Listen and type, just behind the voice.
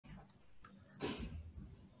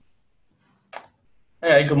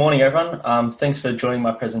Hey, good morning, everyone. Thanks for joining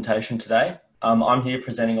my presentation today. I'm here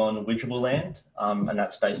presenting on Widgeable land, and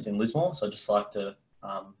that's based in Lismore, so I'd just like to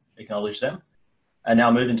acknowledge them. And now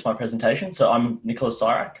move into my presentation. So I'm Nicholas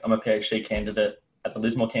Sirach. I'm a PhD candidate at the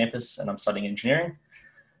Lismore campus, and I'm studying engineering.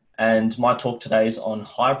 And my talk today is on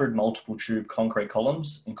hybrid multiple tube concrete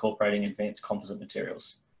columns incorporating advanced composite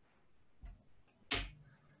materials.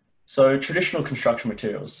 So traditional construction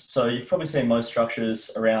materials. So you've probably seen most structures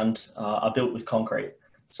around are built with concrete.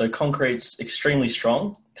 So concrete's extremely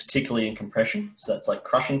strong, particularly in compression. So that's like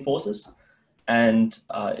crushing forces. And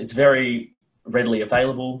it's very readily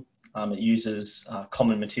available. It uses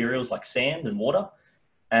common materials like sand and water.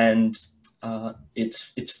 And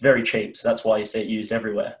it's very cheap. So that's why you see it used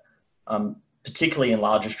everywhere, particularly in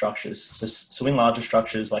larger structures. So in larger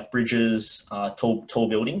structures like bridges, tall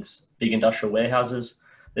buildings, big industrial warehouses,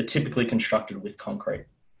 they're typically constructed with concrete.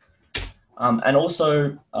 And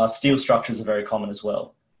also steel structures are very common as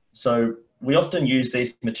well. So we often use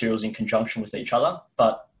these materials in conjunction with each other,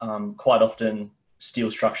 but quite often steel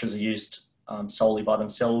structures are used solely by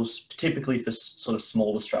themselves, typically for sort of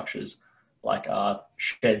smaller structures like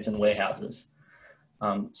sheds and warehouses.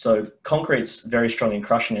 So concrete's very strong in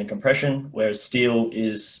crushing and compression, whereas steel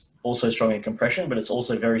is also strong in compression, but it's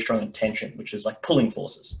also very strong in tension, which is like pulling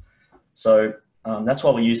forces. So that's why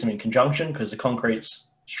we use them in conjunction, because the concrete's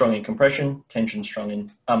strong in compression, tension strong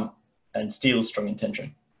in, and steel's strong in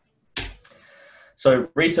tension. So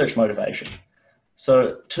research motivation.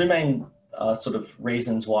 So two main sort of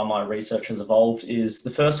reasons why my research has evolved is the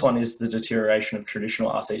first one is the deterioration of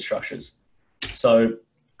traditional RC structures. So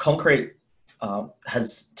concrete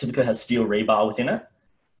typically has steel rebar within it.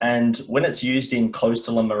 And when it's used in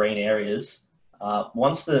coastal and marine areas,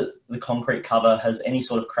 once the concrete cover has any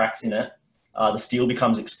sort of cracks in it, the steel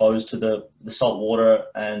becomes exposed to the salt water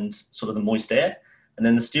and sort of the moist air. And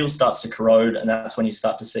then the steel starts to corrode, and that's when you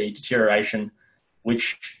start to see deterioration,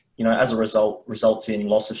 which, as a result, results in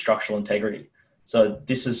loss of structural integrity. So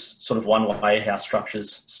this is sort of one way how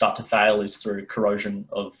structures start to fail, is through corrosion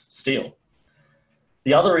of steel.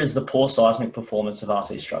 The other is the poor seismic performance of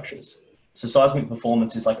RC structures. So seismic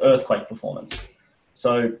performance is like earthquake performance.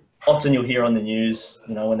 So often you'll hear on the news,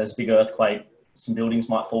 when there's a big earthquake, some buildings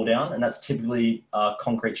might fall down, and that's typically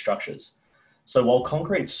concrete structures. So while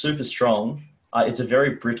concrete's super strong, it's a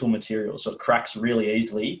very brittle material, so it cracks really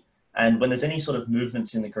easily. And when there's any sort of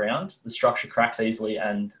movements in the ground, the structure cracks easily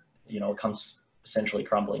and, it comes essentially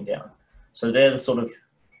crumbling down. So they're the sort of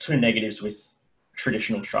two negatives with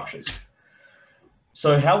traditional structures.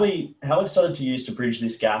 So how we've started to use to bridge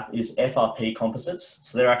this gap is FRP composites.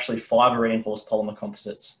 So they're actually fibre-reinforced polymer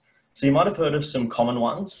composites. So you might have heard of some common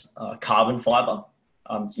ones, carbon fibre.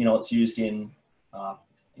 It's used in,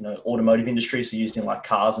 automotive industry, so used in like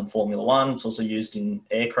cars and Formula One. It's also used in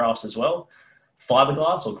aircrafts as well.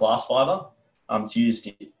 Fiberglass or glass fibre, it's used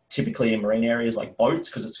typically in marine areas like boats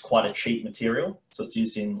because it's quite a cheap material. So it's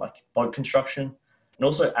used in like boat construction. And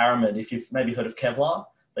also aramid, if you've maybe heard of Kevlar,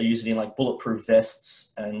 they use it in like bulletproof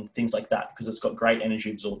vests and things like that because it's got great energy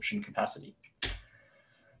absorption capacity.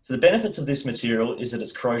 So the benefits of this material is that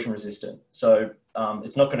it's corrosion resistant. So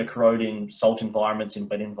it's not going to corrode in salt environments, in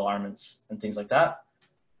wet environments and things like that.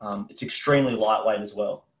 It's extremely lightweight as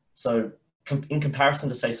well. So in comparison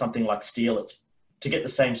to say something like steel, to get the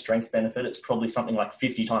same strength benefit, it's probably something like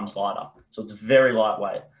 50 times lighter. So it's very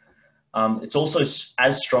lightweight. It's also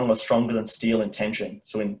as strong or stronger than steel in tension,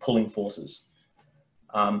 so in pulling forces.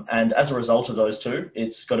 And as a result of those two,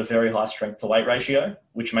 it's got a very high strength to weight ratio,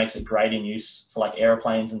 which makes it great in use for like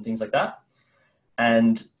airplanes and things like that.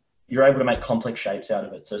 And you're able to make complex shapes out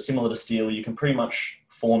of it. So similar to steel, you can pretty much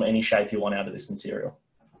form any shape you want out of this material.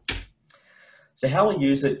 So how we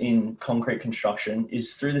use it in concrete construction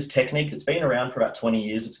is through this technique. It's been around for about 20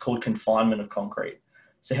 years. It's called confinement of concrete.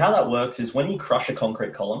 So how that works is when you crush a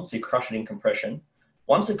concrete column, so you crush it in compression,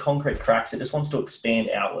 once the concrete cracks, it just wants to expand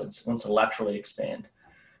outwards, it wants to laterally expand.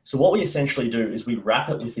 So what we essentially do is we wrap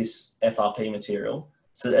it with this FRP material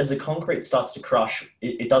so that as the concrete starts to crush,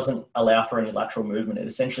 it doesn't allow for any lateral movement. It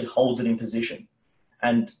essentially holds it in position.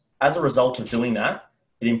 And as a result of doing that,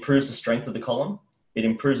 it improves the strength of the column, it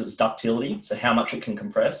improves its ductility, so how much it can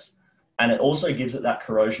compress, and it also gives it that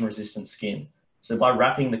corrosion resistant skin. So by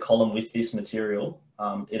wrapping the column with this material,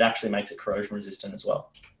 it actually makes it corrosion resistant as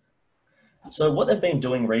well. So what they've been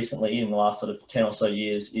doing recently in the last sort of 10 or so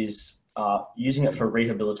years is using it for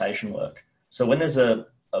rehabilitation work. So when there's a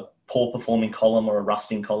poor performing column or a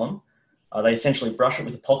rusting column, they essentially brush it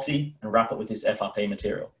with epoxy and wrap it with this FRP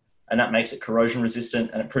material. And that makes it corrosion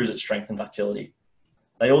resistant and improves its strength and ductility.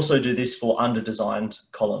 They also do this for under-designed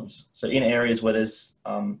columns. So in areas where there's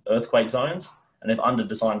earthquake zones, and they've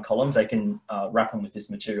under-designed columns, they can wrap them with this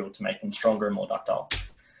material to make them stronger and more ductile.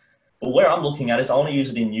 But where I'm looking at is I want to use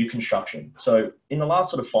it in new construction. So in the last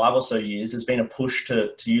sort of 5 or so years, there's been a push to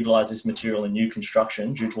utilize this material in new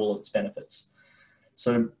construction due to all of its benefits.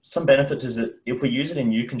 So some benefits is that if we use it in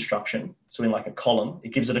new construction, so in like a column,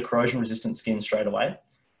 it gives it a corrosion resistant skin straight away.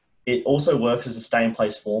 It also works as a stay in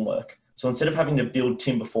place formwork. So instead of having to build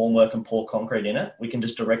timber formwork and pour concrete in it, we can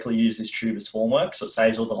just directly use this tube as formwork. So it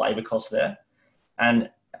saves all the labor costs there. And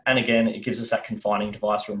again, it gives us that confining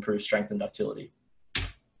device for improved strength and ductility.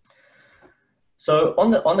 So on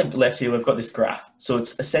the left here, we've got this graph. So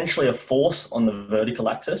it's essentially a force on the vertical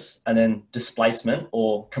axis and then displacement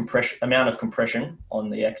or amount of compression on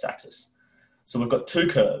the x-axis. So we've got 2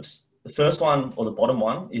 curves. The first one, or the bottom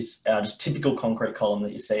one, is our just typical concrete column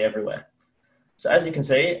that you see everywhere. So as you can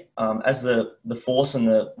see, as the force and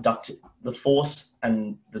the force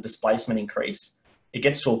and the displacement increase, it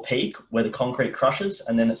gets to a peak where the concrete crushes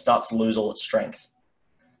and then it starts to lose all its strength.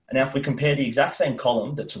 And now if we compare the exact same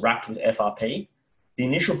column that's wrapped with FRP, the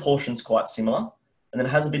initial portion is quite similar, and then it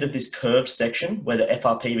has a bit of this curved section where the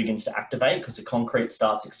FRP begins to activate because the concrete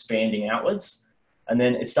starts expanding outwards, and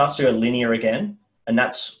then it starts to go linear again, and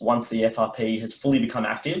that's once the FRP has fully become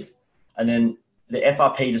active, and then the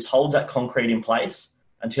FRP just holds that concrete in place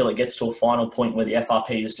until it gets to a final point where the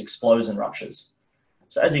FRP just explodes and ruptures.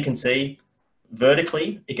 So as you can see,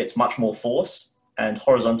 vertically, it gets much more force, and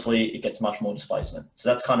horizontally, it gets much more displacement. So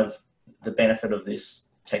that's kind of the benefit of this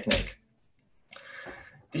technique.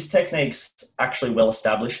 This technique's actually well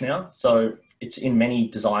established now. So it's in many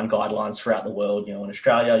design guidelines throughout the world, you know, in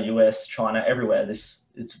Australia, US, China, everywhere. It's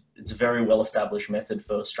a very well established method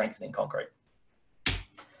for strengthening concrete.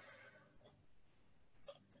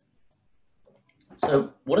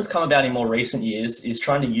 So what has come about in more recent years is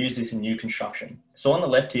trying to use this in new construction. So on the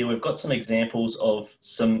left here, we've got some examples of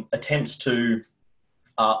some attempts to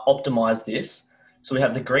optimize this. So we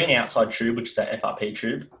have the green outside tube, which is our FRP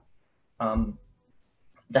tube.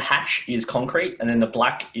 The hatch is concrete, and then the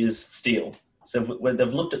black is steel. So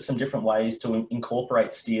they've looked at some different ways to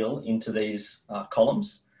incorporate steel into these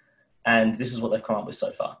columns, and this is what they've come up with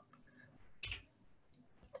so far.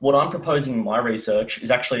 What I'm proposing in my research is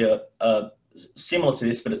actually similar to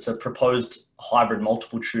this, but it's a proposed hybrid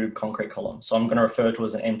multiple tube concrete column. So I'm going to refer to it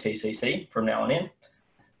as an MTCC from now on in.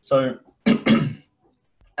 So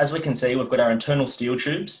as we can see, we've got our internal steel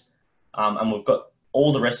tubes, and we've got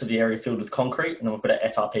all the rest of the area filled with concrete, and then we've got our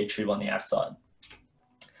FRP tube on the outside.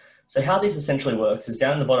 So how this essentially works is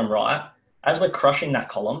down in the bottom right, as we're crushing that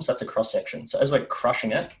column, so that's a cross section. So as we're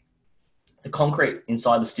crushing it, the concrete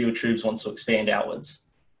inside the steel tubes wants to expand outwards.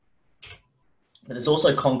 But there's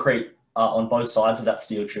also concrete on both sides of that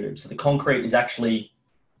steel tube. So the concrete is actually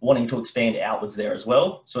wanting to expand outwards there as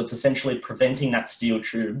well. So it's essentially preventing that steel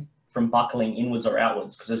tube from buckling inwards or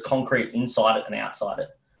outwards because there's concrete inside it and outside it.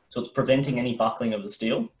 So it's preventing any buckling of the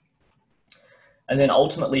steel. And then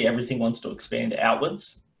ultimately everything wants to expand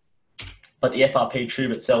outwards, but the FRP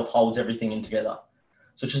tube itself holds everything in together.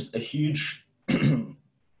 So it's just a huge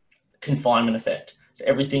confinement effect. So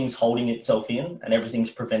everything's holding itself in and everything's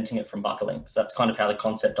preventing it from buckling. So that's kind of how the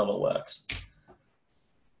concept of it works.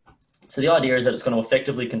 So the idea is that it's going to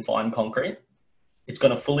effectively confine concrete. It's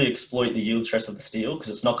going to fully exploit the yield stress of the steel because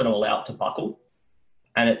it's not going to allow it to buckle.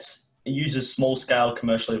 And it uses small scale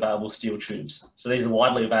commercially available steel tubes. So these are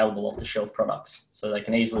widely available off the shelf products. So they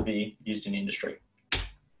can easily be used in industry.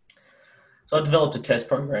 So I developed a test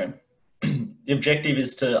program. The objective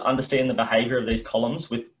is to understand the behavior of these columns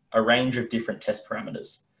with a range of different test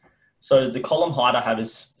parameters. So the column height I have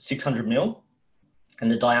is 600 mil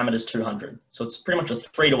and the diameter is 200. So it's pretty much a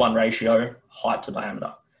 3-to-1 ratio, height to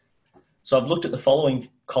diameter. So I've looked at the following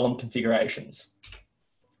column configurations.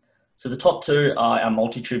 So the top two are our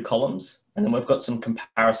multi-tube columns, and then we've got some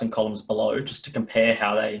comparison columns below just to compare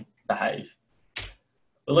how they behave.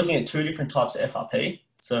 We're looking at 2 different types of FRP.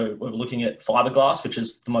 So we're looking at fiberglass, which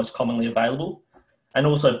is the most commonly available, and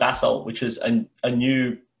also basalt, which is a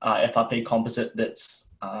new FRP composite that's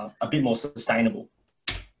a bit more sustainable.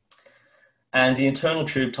 And the internal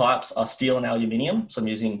tube types are steel and aluminium. So I'm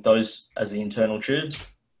using those as the internal tubes,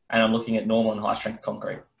 and I'm looking at normal and high strength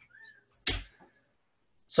concrete.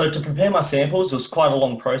 So to prepare my samples, it was quite a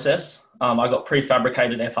long process. I got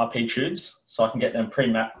prefabricated FRP tubes, so I can get them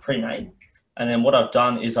pre-made. And then what I've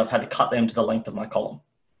done is I've had to cut them to the length of my column.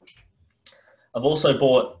 I've also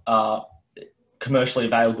bought commercially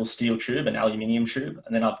available steel tube and aluminium tube,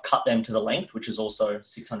 and then I've cut them to the length, which is also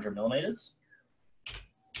 600 millimeters.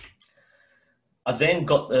 I've then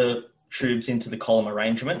got the tubes into the column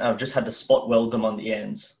arrangement, and I've just had to spot weld them on the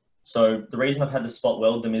ends. So the reason I've had to spot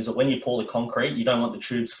weld them is that when you pour the concrete, you don't want the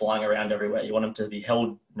tubes flying around everywhere. You want them to be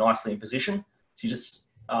held nicely in position. So you just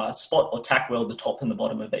spot or tack weld the top and the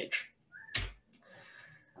bottom of each.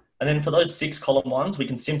 And then for those 6 column ones, we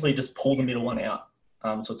can simply just pull the middle one out.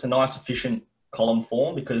 So it's a nice efficient column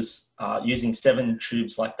form because using 7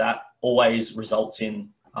 tubes like that always results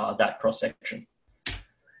in that cross section.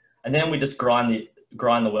 And then we just grind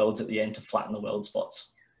the welds at the end to flatten the weld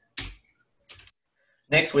spots.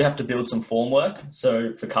 Next, we have to build some formwork.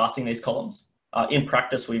 So for casting these columns, in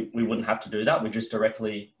practice, we wouldn't have to do that. We just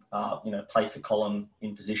directly place the column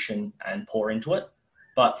in position and pour into it.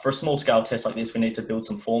 But for a small scale test like this, we need to build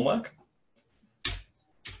some formwork.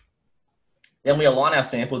 Then we align our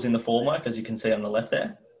samples in the formwork, as you can see on the left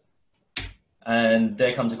there. And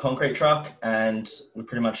there comes a concrete truck, and we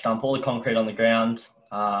pretty much dump all the concrete on the ground,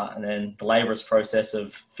 and then the laborious process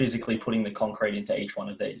of physically putting the concrete into each one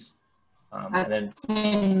of these. That's and then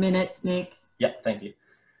 10 minutes, Nick. Yeah, thank you.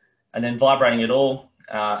 And then vibrating it all,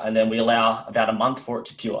 and then we allow about a month for it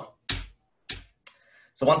to cure.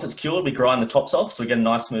 So once it's cured, we grind the tops off, so we get a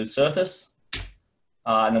nice smooth surface.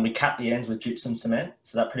 And then we cap the ends with gypsum cement.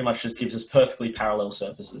 So that pretty much just gives us perfectly parallel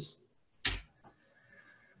surfaces.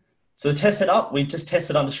 So to test it up, we just test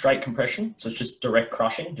it under straight compression. So it's just direct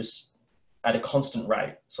crushing, just at a constant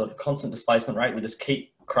rate. So at a constant displacement rate, we just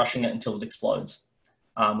keep crushing it until it explodes.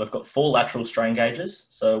 We've got 4 lateral strain gauges.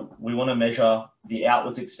 So we want to measure the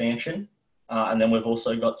outwards expansion. And then we've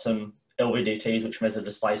also got some LVDTs, which measure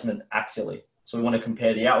displacement axially. So we want to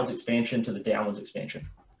compare the outwards expansion to the downwards expansion.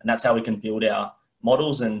 And that's how we can build our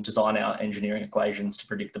models and design our engineering equations to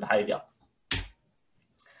predict the behaviour.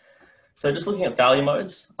 So just looking at failure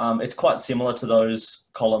modes, it's quite similar to those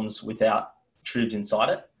columns without tubes inside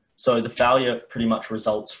it. So the failure pretty much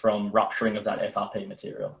results from rupturing of that FRP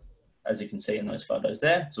material, as you can see in those photos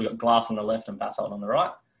there. So we've got glass on the left and basalt on the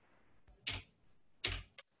right.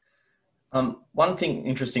 One thing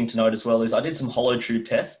interesting to note as well is I did some hollow tube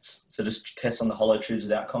tests. So just tests on the hollow tubes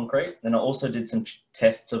without concrete. Then I also did some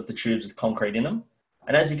tests of the tubes with concrete in them.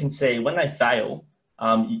 And as you can see, when they fail,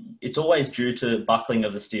 it's always due to buckling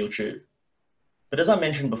of the steel tube. But as I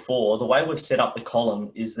mentioned before, the way we've set up the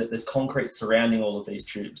column is that there's concrete surrounding all of these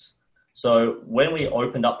tubes. So when we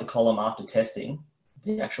opened up the column after testing,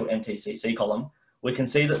 the actual MTCC column, we can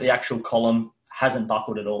see that the actual column hasn't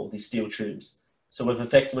buckled at all, these steel tubes. So we've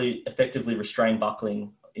effectively restrained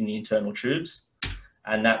buckling in the internal tubes,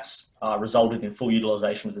 and that's resulted in full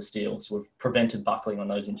utilisation of the steel. So we've prevented buckling on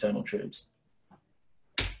those internal tubes.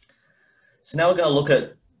 So now we're going to look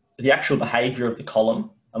at the actual behaviour of the column,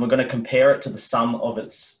 and we're going to compare it to the sum of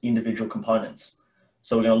its individual components.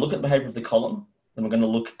 So we're going to look at the behaviour of the column, then we're going to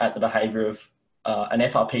look at the behaviour of an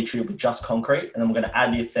FRP tube with just concrete, and then we're going to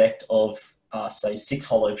add the effect of, say, 6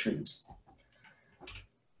 hollow tubes.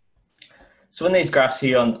 So in these graphs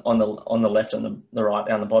here on the left and the right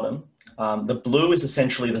down the bottom, the blue is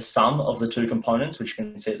essentially the sum of the 2 components, which you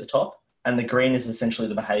can see at the top, and the green is essentially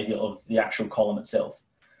the behaviour of the actual column itself.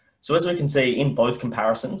 So as we can see in both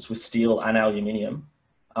comparisons with steel and aluminium,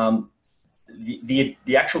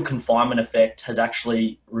 the actual confinement effect has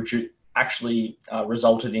actually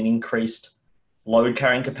resulted in increased load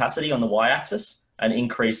carrying capacity on the y-axis and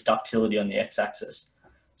increased ductility on the x-axis.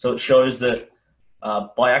 So it shows that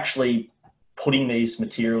by actually putting these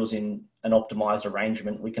materials in an optimized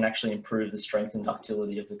arrangement, we can actually improve the strength and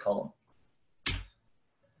ductility of the column.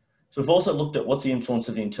 So we've also looked at what's the influence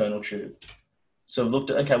of the internal tube. So we've looked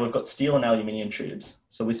at, okay, we've got steel and aluminium tubes.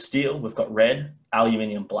 So with steel, we've got red,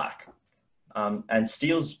 aluminium, black. And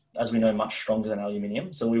steel's, as we know, much stronger than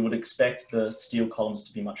aluminium. So we would expect the steel columns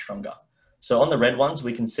to be much stronger. So on the red ones,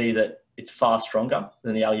 we can see that it's far stronger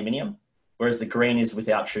than the aluminium, whereas the green is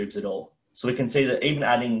without tubes at all. So we can see that even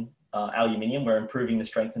adding aluminium, we're improving the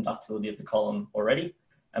strength and ductility of the column already.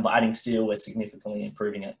 And by adding steel, we're significantly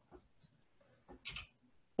improving it.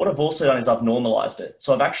 What I've also done is I've normalized it.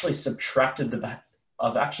 So I've actually subtracted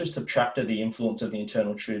the influence of the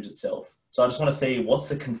internal tubes itself. So I just want to see what's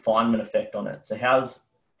the confinement effect on it. So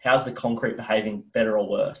how's the concrete behaving better or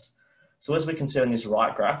worse? So as we can see on this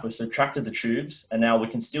right graph, we've subtracted the tubes, and now we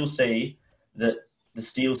can still see that the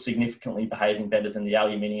steel is significantly behaving better than the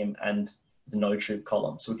aluminium and the no tube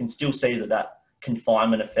column. So we can still see that that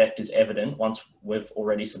confinement effect is evident once we've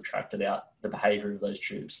already subtracted out the behaviour of those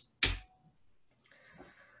tubes.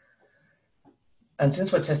 And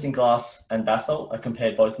since we're testing glass and basalt, I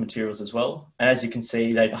compared both materials as well. And as you can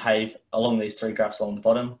see, they behave along these 3 graphs along the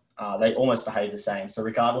bottom. They almost behave the same. So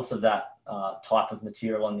regardless of that type of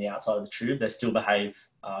material on the outside of the tube, they still behave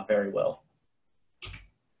very well.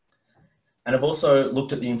 And I've also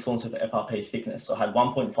looked at the influence of FRP thickness. So I had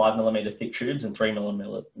 1.5 millimeter thick tubes and 3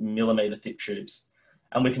 millimeter thick tubes.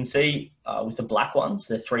 And we can see with the black ones,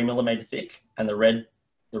 they're 3 millimeter thick, and the red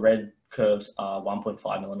curves are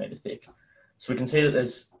 1.5 millimeter thick. So we can see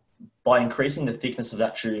that by increasing the thickness of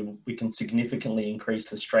that tube, we can significantly increase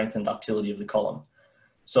the strength and ductility of the column.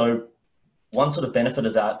 So one sort of benefit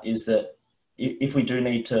of that is that if we do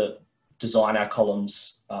need to design our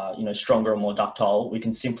columns, stronger and more ductile, we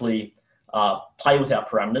can simply play with our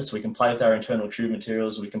parameters. So we can play with our internal tube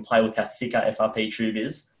materials. We can play with how thick our FRP tube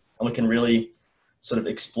is, and we can really sort of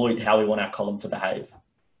exploit how we want our column to behave.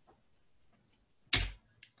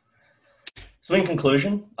 So in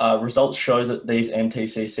conclusion, results show that these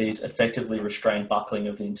MTCCs effectively restrain buckling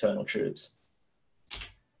of the internal tubes.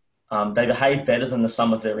 They behave better than the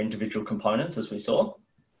sum of their individual components, as we saw.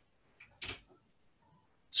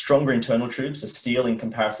 Stronger internal tubes, so steel in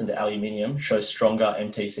comparison to aluminium, show stronger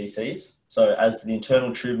MTCCs. So as the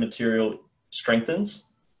internal tube material strengthens,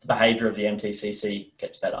 the behaviour of the MTCC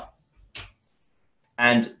gets better.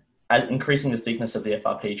 And increasing the thickness of the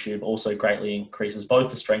FRP tube also greatly increases both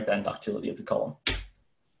the strength and ductility of the column.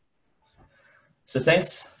 So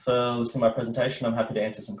thanks for listening to my presentation. I'm happy to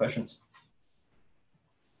answer some questions.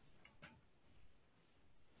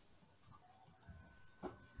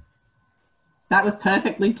 That was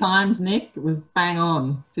perfectly timed, Nick. It was bang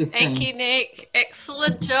on. 15. Thank you, Nick.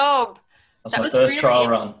 Excellent job. That was my first trial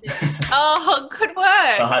run. Oh, good work.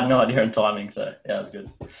 I had no idea on timing, so yeah, it was good.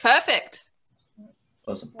 Perfect.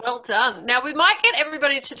 Awesome. Well done. Now we might get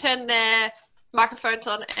everybody to turn their microphones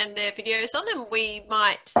on and their videos on, and we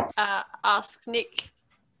might ask Nick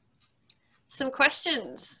some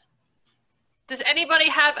questions. Does anybody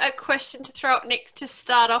have a question to throw at Nick to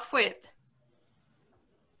start off with?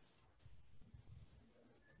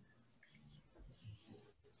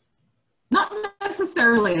 Not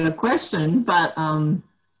necessarily a question, but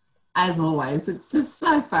as always, it's just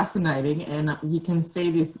so fascinating, and you can see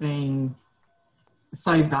this being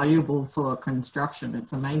so valuable for construction.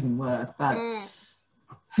 It's amazing work. But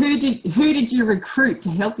who did you recruit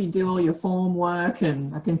to help you do all your form work?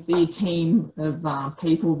 And I can see a team of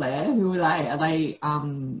people there. Who are they? Are they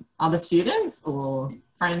other students or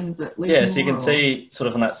friends that live? Yeah, so you can see sort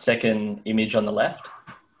of on that second image on the left,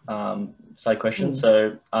 side question.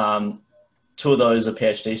 So two of those are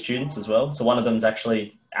PhD students as well. So one of them is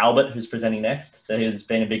actually Albert, who's presenting next. So he's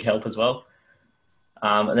been a big help as well.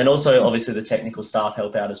 And then also, obviously, the technical staff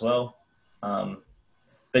help out as well.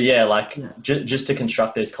 But yeah, just to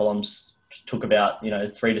construct these columns took about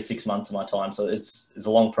 3 to 6 months of my time. So it's a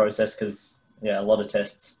long process because a lot of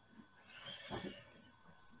tests.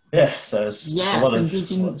 Yeah, so it's a lot of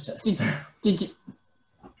tests. Did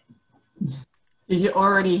you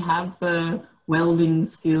already have the welding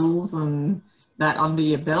skills and that under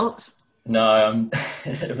your belt? No,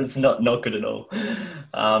 it was not good at all.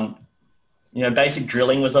 Basic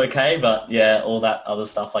drilling was okay, but yeah, all that other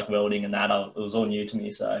stuff like welding and that, it was all new to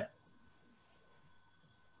me. So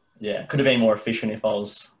yeah, could have been more efficient if I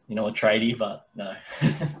was, a tradie, but no.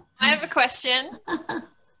 I have a question.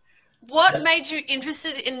 What made you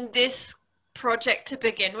interested in this project to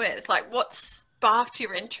begin with? Like, what sparked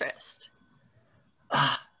your interest?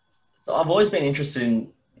 So I've always been interested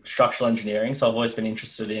in structural engineering. So I've always been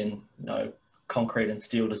interested in, concrete and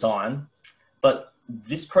steel design. But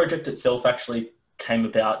this project itself actually came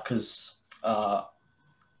about because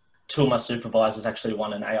two of my supervisors actually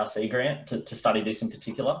won an ARC grant to study this in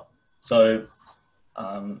particular. So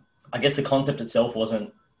I guess the concept itself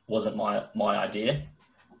wasn't my idea.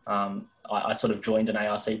 I sort of joined an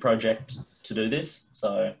ARC project to do this.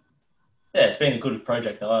 So yeah, it's been a good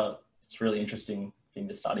project. It's really interesting thing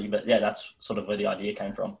to study, but yeah, that's sort of where the idea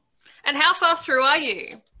came from. And how far through are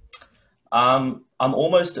you? I'm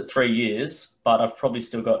almost at 3 years, but I've probably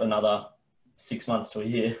still got another 6 months to a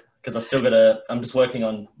year because I'm just working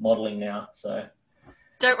on modelling now. So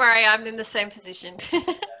don't worry, I'm in the same position.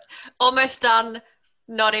 Almost done,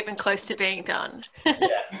 not even close to being done.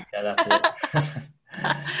 yeah, that's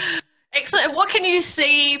it. Excellent. What can you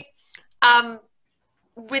see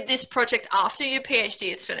with this project after your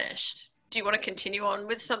PhD is finished? Do you want to continue on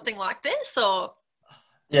with something like this, or?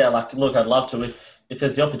 Yeah, look, I'd love to. If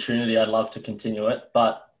there's the opportunity, I'd love to continue it.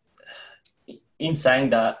 But in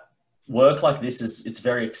saying that, work like this it's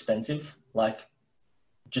very expensive. Like,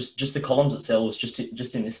 just the columns itself,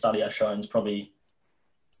 just in this study I've shown, is probably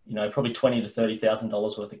 $20,000 to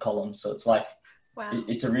 $30,000 worth of columns. So it's like, wow.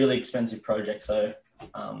 It's a really expensive project. So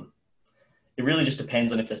it really just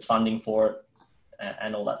depends on if there's funding for it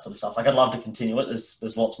and all that sort of stuff. Like, I'd love to continue it.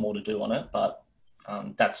 There's lots more to do on it, but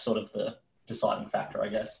that's sort of the deciding factor, I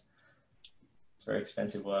guess. It's very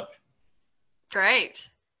expensive work. Great.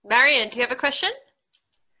 Marianne, do you have a question?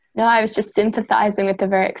 No, I was just sympathising with the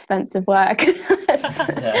very expensive work.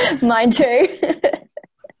 Yeah. Mine too.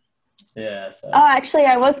 Yeah. So. Oh, actually,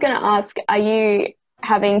 I was going to ask, are you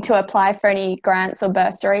having to apply for any grants or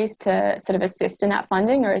bursaries to sort of assist in that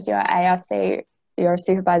funding, or is your ARC, your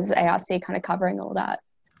supervisor's ARC kind of covering all that?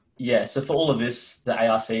 Yeah, so for all of this, the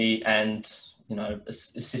ARC and, you know,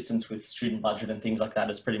 assistance with student budget and things like that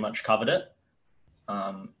has pretty much covered it.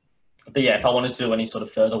 But yeah, if I wanted to do any sort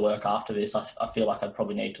of further work after this, I feel like I'd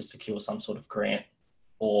probably need to secure some sort of grant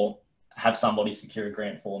or have somebody secure a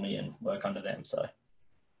grant for me and work under them. So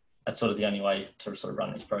that's sort of the only way to sort of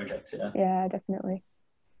run these projects, yeah. Yeah, definitely.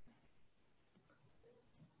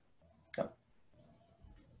 Yep.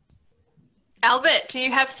 Albert, do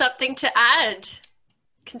you have something to add,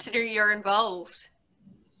 considering you're involved?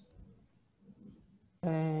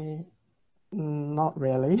 Not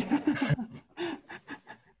really.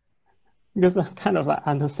 Because I kind of like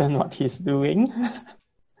understand what he's doing.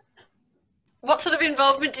 What sort of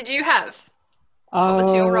involvement did you have? What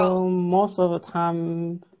was your role? Most of the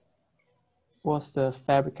time was the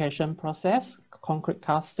fabrication process, concrete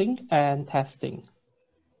casting and testing.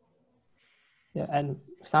 Yeah, and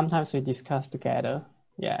sometimes we discuss together.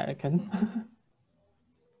 Yeah, I can.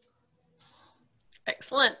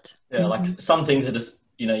 Excellent. Yeah, like some things are just,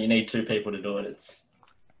 you know, you need two people to do it.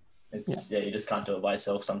 Yeah, you just can't do it by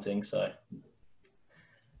yourself, some things. So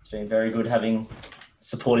it's been very good having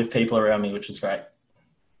supportive people around me, which is great.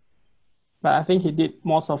 But I think he did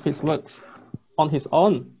most of his works on his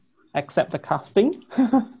own, except the casting.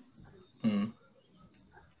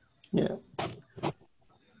 Yeah.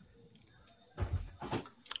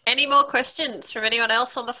 Any more questions from anyone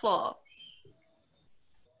else on the floor?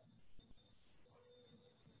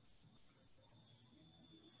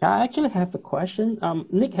 I actually have a question.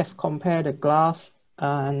 Nick has compared the glass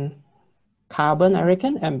and carbon, I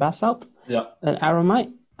reckon, and basalt and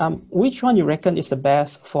aramite. Which one you reckon is the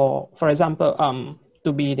best for example,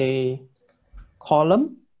 to be the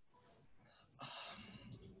column?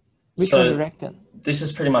 Which one you reckon? This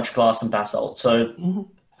is pretty much glass and basalt. So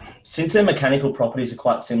since their mechanical properties are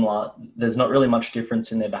quite similar, there's not really much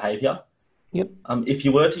difference in their behaviour. Yep. If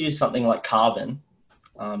you were to use something like carbon,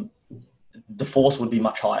 the force would be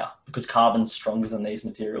much higher because carbon's stronger than these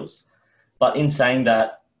materials. But in saying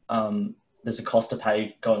that, there's a cost to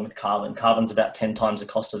pay going with carbon. Carbon's about 10 times the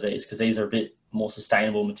cost of these because these are a bit more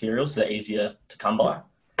sustainable materials. So they're easier to come by.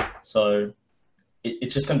 So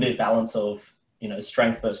it's just going to be a balance of, you know,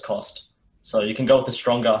 strength versus cost. So you can go with a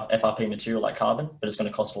stronger FRP material like carbon, but it's going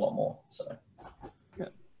to cost a lot more. So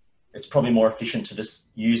it's probably more efficient to just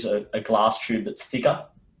use a glass tube that's thicker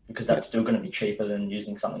because that's still going to be cheaper than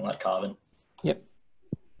using something like carbon. Yep.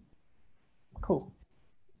 Cool.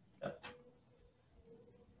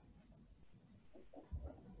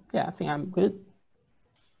 Yeah, I think I'm good.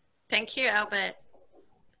 Thank you, Albert.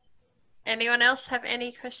 Anyone else have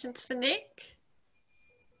any questions for Nick?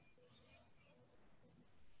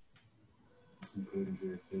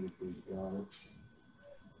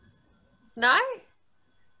 No?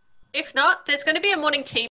 If not, there's going to be a morning tea